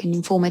fantastic and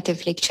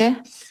informative lecture,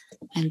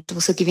 and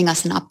also giving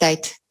us an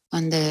update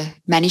on the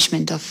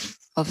management of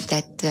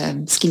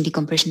that skin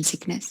decompression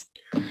sickness.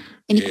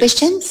 Any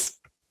questions?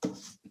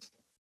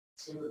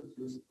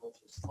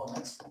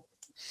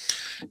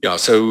 Yeah,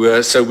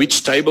 so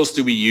which tables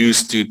do we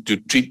use to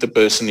treat the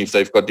person if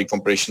they've got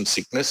decompression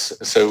sickness?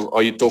 So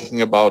are you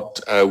talking about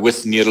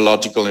with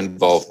neurological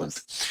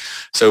involvement?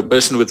 So a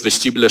person with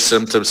vestibular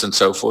symptoms and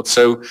so forth.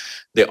 So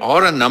there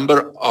are a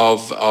number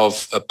of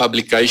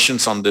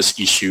publications on this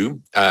issue,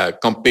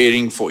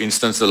 comparing, for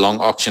instance, the long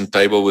oxygen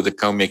table with the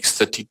COMEX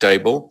 30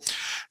 table.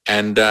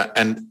 And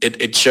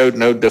it showed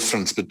no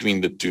difference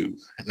between the two.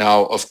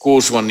 Now, of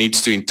course, one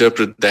needs to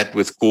interpret that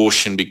with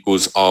caution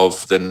because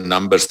of the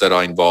numbers that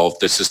are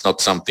involved. This is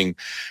not something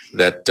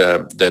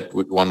that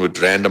one would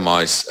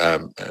randomize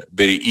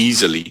very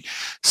easily.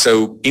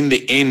 So in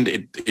the end,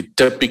 it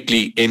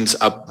typically ends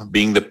up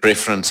being the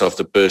preference of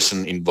the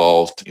person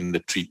involved in the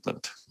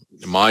treatment.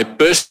 My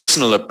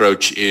personal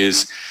approach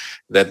is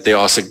that there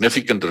are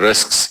significant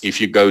risks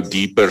if you go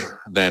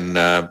deeper than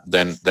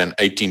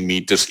 18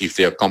 meters if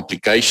there are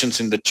complications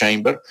in the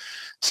chamber.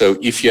 So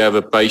if you have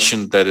a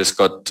patient that has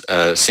got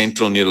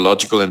central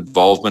neurological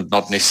involvement,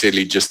 not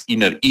necessarily just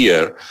inner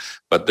ear,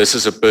 but this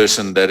is a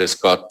person that has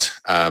got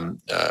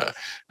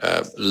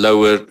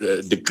lower,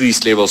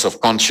 decreased levels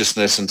of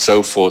consciousness and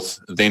so forth,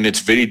 then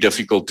it's very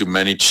difficult to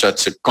manage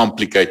such a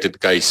complicated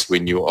case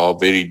when you are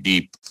very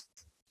deep.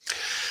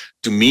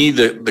 To me,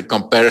 the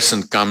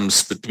comparison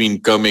comes between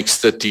COMEX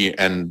 30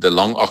 and the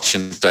long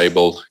oxygen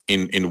table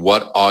in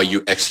what are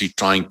you actually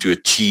trying to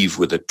achieve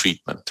with the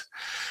treatment.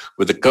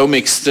 With the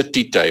COMEX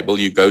 30 table,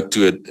 you go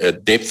to a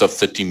depth of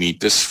 30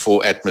 meters,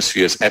 4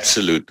 atmospheres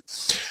absolute,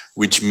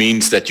 which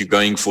means that you're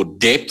going for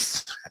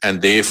depth,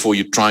 and therefore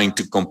you're trying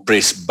to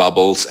compress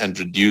bubbles and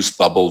reduce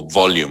bubble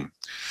volume.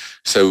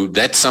 So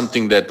that's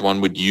something that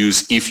one would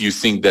use if you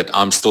think that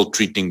I'm still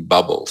treating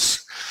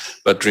bubbles.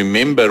 But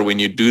remember, when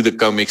you do the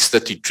COMEX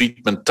 30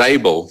 treatment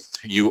table,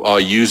 you are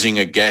using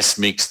a gas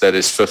mix that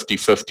is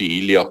 50-50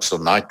 heliox or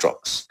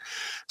nitrox.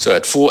 So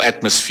at 4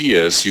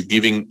 atmospheres, you're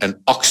giving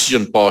an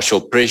oxygen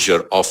partial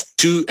pressure of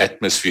 2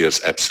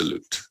 atmospheres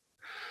absolute.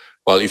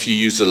 Well, if you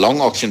use the long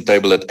oxygen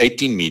table at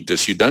 18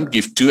 meters, you don't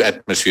give 2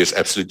 atmospheres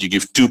absolute, you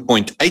give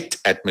 2.8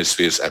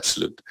 atmospheres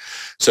absolute.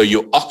 So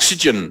your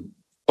oxygen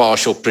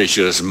partial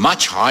pressure is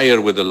much higher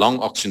with the long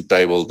oxygen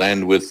table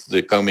than with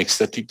the COMEX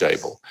 30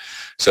 table.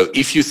 So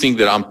if you think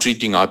that I'm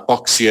treating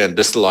hypoxia and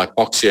distal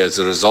hypoxia as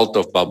a result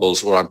of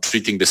bubbles, or I'm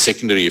treating the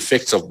secondary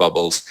effects of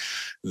bubbles,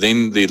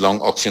 then the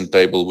long oxygen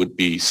table would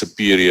be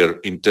superior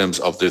in terms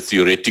of the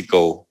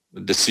theoretical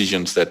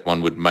decisions that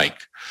one would make.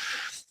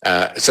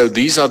 So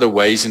these are the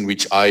ways in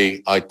which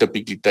I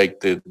typically take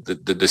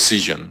the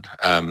decision.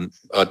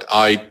 But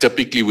I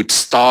typically would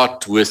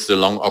start with the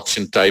long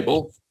oxygen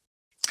table.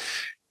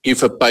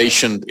 If a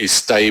patient is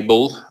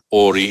stable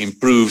or he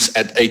improves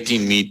at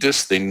 18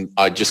 meters, then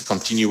I just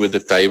continue with the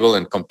table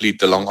and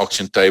complete the long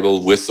oxygen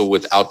table with or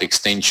without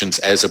extensions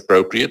as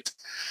appropriate.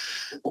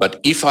 But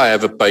if I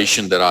have a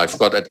patient that I've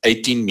got at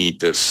 18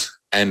 meters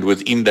and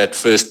within that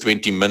first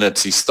 20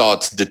 minutes he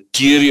starts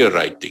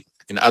deteriorating,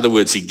 in other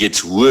words, he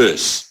gets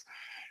worse,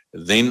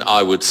 then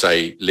I would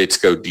say, let's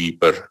go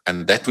deeper.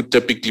 And that would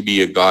typically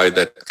be a guy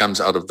that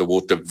comes out of the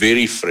water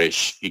very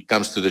fresh. He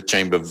comes to the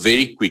chamber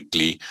very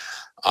quickly.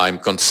 I'm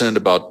concerned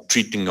about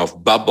treating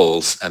of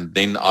bubbles, and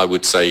then I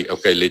would say,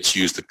 okay, let's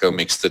use the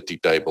COMEX 30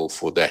 table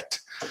for that.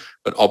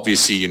 But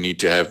obviously you need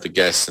to have the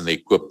gas and the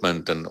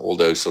equipment and all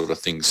those sort of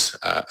things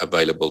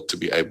available to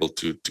be able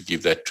to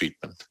give that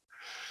treatment.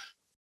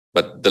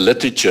 But the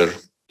literature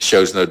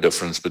shows no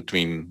difference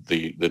between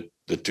the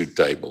two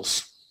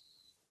tables.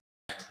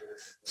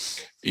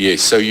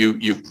 Yes, so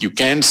you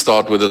can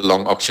start with a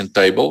long oxygen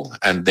table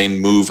and then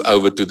move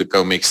over to the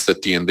COMEX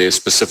 30, and there are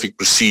specific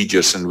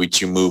procedures in which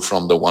you move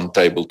from the one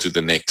table to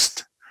the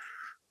next.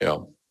 Yeah.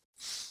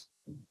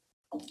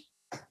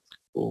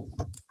 Cool.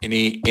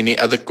 Any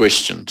other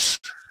questions?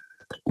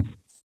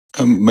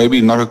 Maybe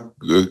not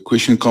a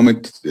question,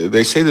 comment.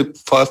 They say that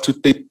 5 to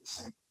 10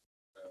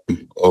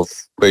 of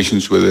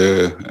patients with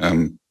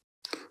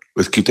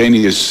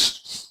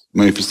cutaneous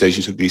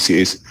manifestations of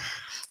DCS.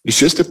 It's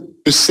just a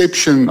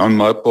perception on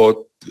my part.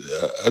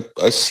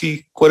 I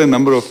see quite a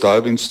number of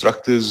dive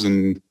instructors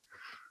and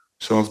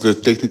some of the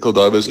technical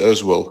divers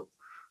as well,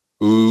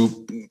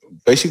 who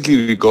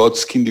basically regard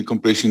skin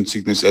decompression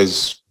sickness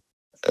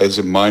as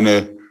a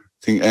minor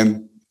thing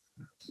and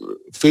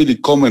fairly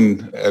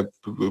common.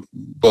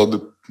 Well,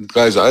 the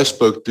guys I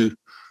spoke to,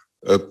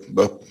 a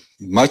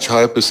much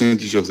higher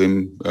percentage of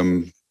them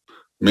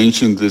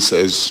mentioned this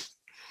as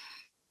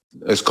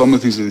common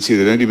things that they see.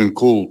 They don't even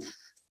call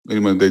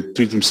anyone. They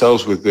treat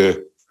themselves with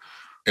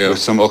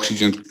some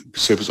oxygen,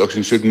 surface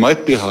oxygen, so it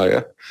might be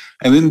higher.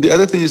 And then the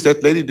other thing is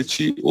that lady, did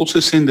she also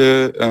send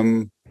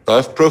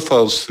dive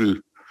profiles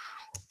through?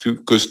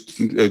 Because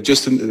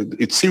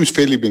it seems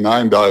fairly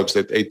benign dives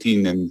at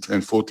 18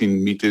 and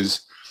 14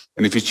 meters.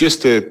 And if it's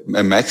just a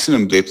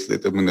maximum depth,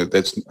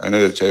 I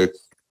know that I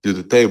do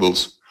the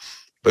tables,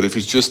 but if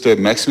it's just a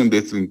maximum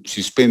depth and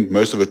she spent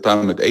most of her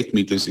time at 8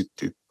 meters, it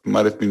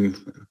might have been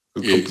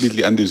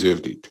completely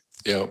undeserved it.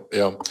 Yeah.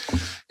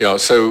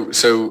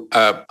 So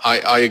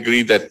I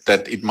agree that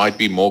it might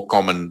be more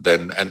common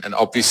than, and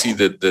obviously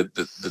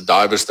the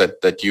divers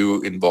that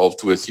you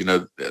involved with,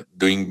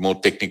 doing more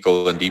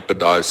technical and deeper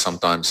dives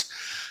sometimes,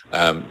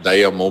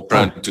 they are more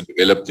prone to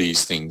develop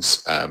these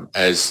things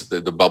as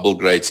the bubble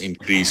grades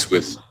increase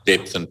with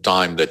depth and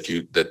time that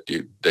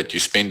you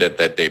spend at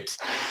that depth.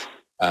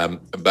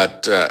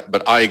 But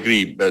I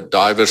agree,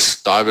 divers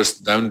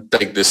don't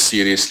take this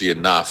seriously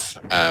enough,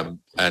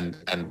 and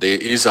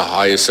there is a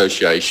high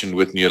association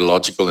with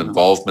neurological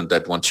involvement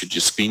that one should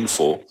just screen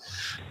for.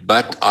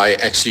 But I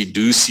actually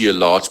do see a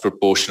large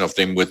proportion of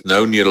them with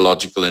no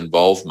neurological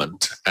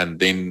involvement, and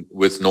then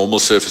with normal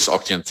surface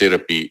oxygen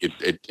therapy,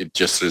 it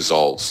just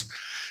resolves.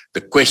 The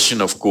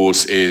question, of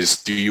course,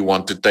 is, do you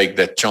want to take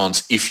that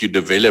chance if you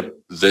develop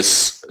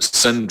this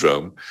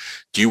syndrome?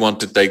 Do you want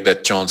to take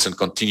that chance and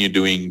continue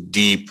doing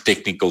deep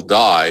technical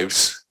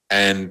dives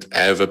and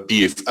have a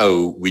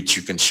PFO, which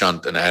you can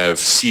shunt and have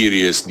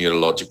serious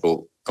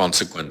neurological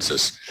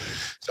consequences?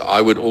 So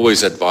I would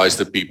always advise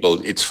the people,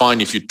 it's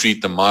fine if you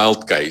treat the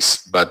mild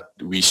case, but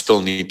we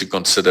still need to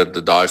consider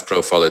the dive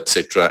profile,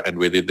 etc., and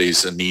whether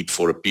there's a need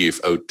for a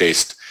PFO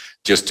test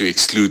just to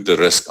exclude the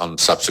risk on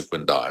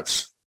subsequent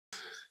dives.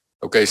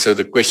 Okay, so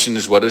the question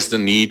is, what is the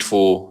need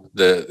for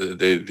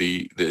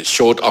the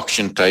short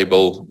oxygen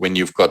table when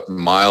you've got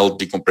mild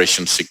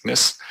decompression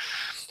sickness?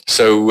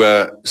 So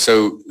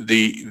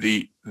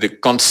the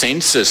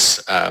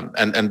consensus,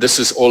 and this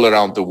is all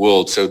around the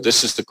world, so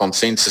this is the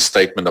consensus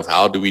statement of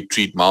how do we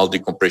treat mild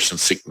decompression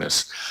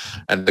sickness.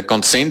 And the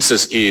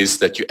consensus is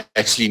that you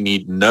actually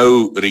need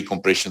no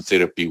recompression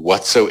therapy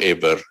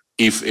whatsoever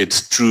if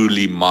it's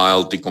truly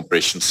mild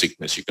decompression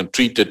sickness. You can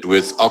treat it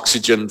with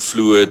oxygen,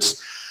 fluids,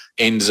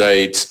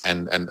 NSAIDs,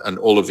 and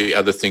all of the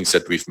other things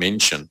that we've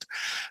mentioned.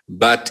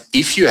 But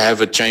if you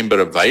have a chamber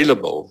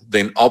available,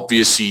 then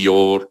obviously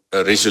your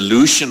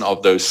resolution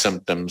of those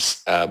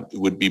symptoms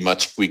would be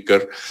much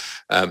quicker.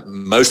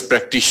 Most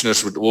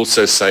practitioners would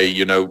also say,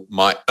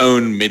 my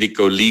own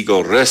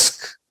medico-legal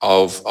risk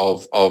of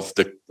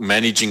the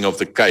managing of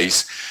the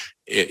case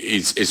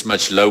is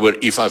much lower.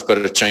 If I've got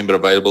a chamber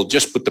available,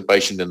 just put the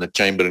patient in the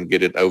chamber and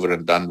get it over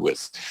and done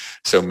with.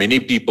 So many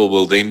people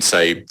will then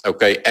say,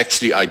 okay,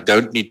 actually I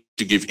don't need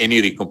to give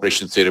any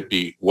recompression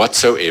therapy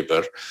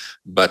whatsoever,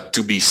 but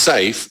to be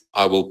safe,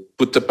 I will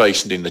put the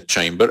patient in the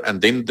chamber,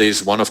 and then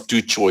there's one of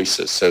two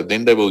choices. So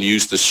then they will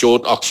use the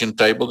short oxygen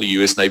table, the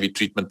US Navy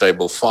treatment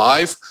table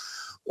 5,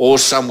 or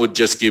some would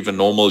just give a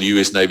normal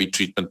US Navy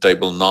treatment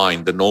table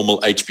 9, the normal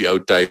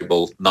HPO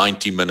table,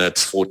 90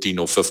 minutes, 14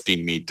 or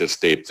 15 meters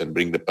depth, and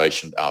bring the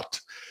patient out.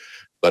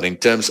 But in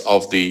terms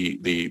of the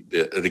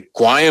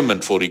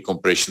requirement for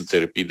recompression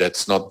therapy,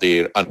 that's not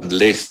there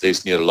unless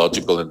there's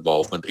neurological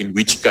involvement, in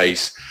which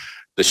case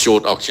the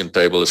short oxygen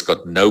table has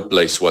got no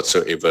place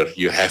whatsoever.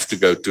 You have to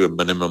go to a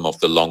minimum of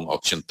the long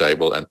oxygen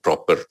table and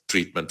proper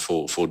treatment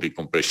for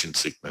decompression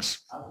sickness.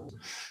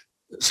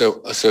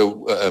 So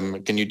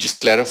can you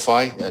just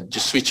clarify?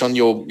 Just switch on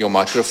your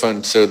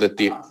microphone so that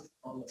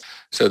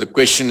the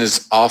question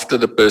is, after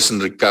the person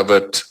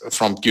recovered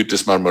from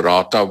cutis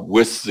marmorata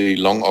with the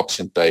long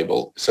oxygen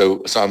table,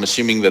 so I'm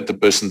assuming that the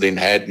person then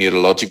had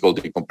neurological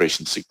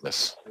decompression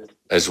sickness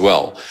as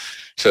well.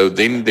 So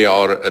then there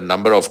are a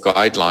number of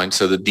guidelines.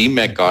 So the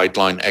DMAC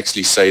guideline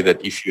actually say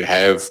that if you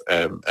have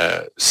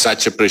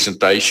such a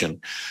presentation,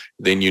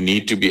 then you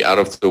need to be out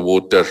of the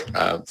water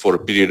for a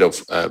period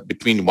of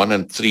between 1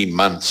 and 3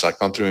 months. I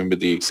can't remember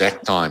the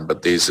exact time,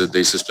 but there's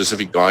a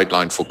specific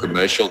guideline for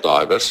commercial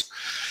divers.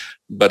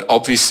 But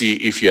obviously,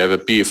 if you have a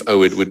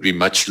PFO, it would be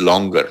much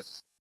longer,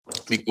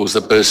 because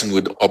the person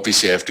would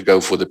obviously have to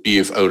go for the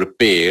PFO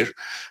repair,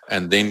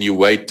 and then you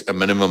wait a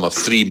minimum of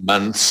 3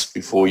 months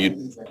before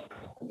you.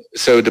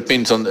 So it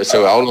depends on,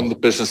 so how long the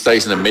person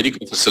stays in a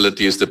medical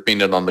facility is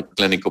dependent on the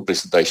clinical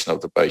presentation of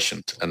the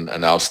patient and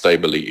how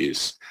stable he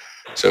is.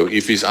 So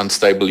if he's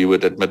unstable, you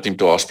would admit him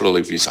to hospital.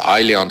 If he's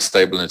highly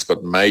unstable and it's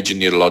got major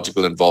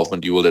neurological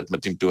involvement, you will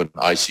admit him to an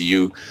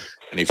ICU.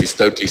 And if he's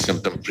totally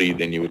symptom-free,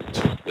 then you would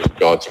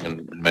discharge him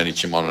and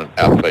manage him on an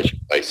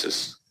outpatient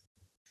basis.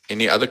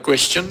 Any other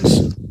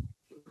questions?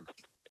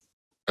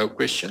 No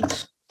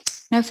questions?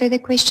 No further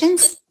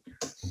questions?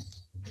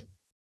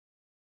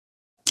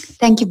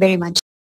 Thank you very much.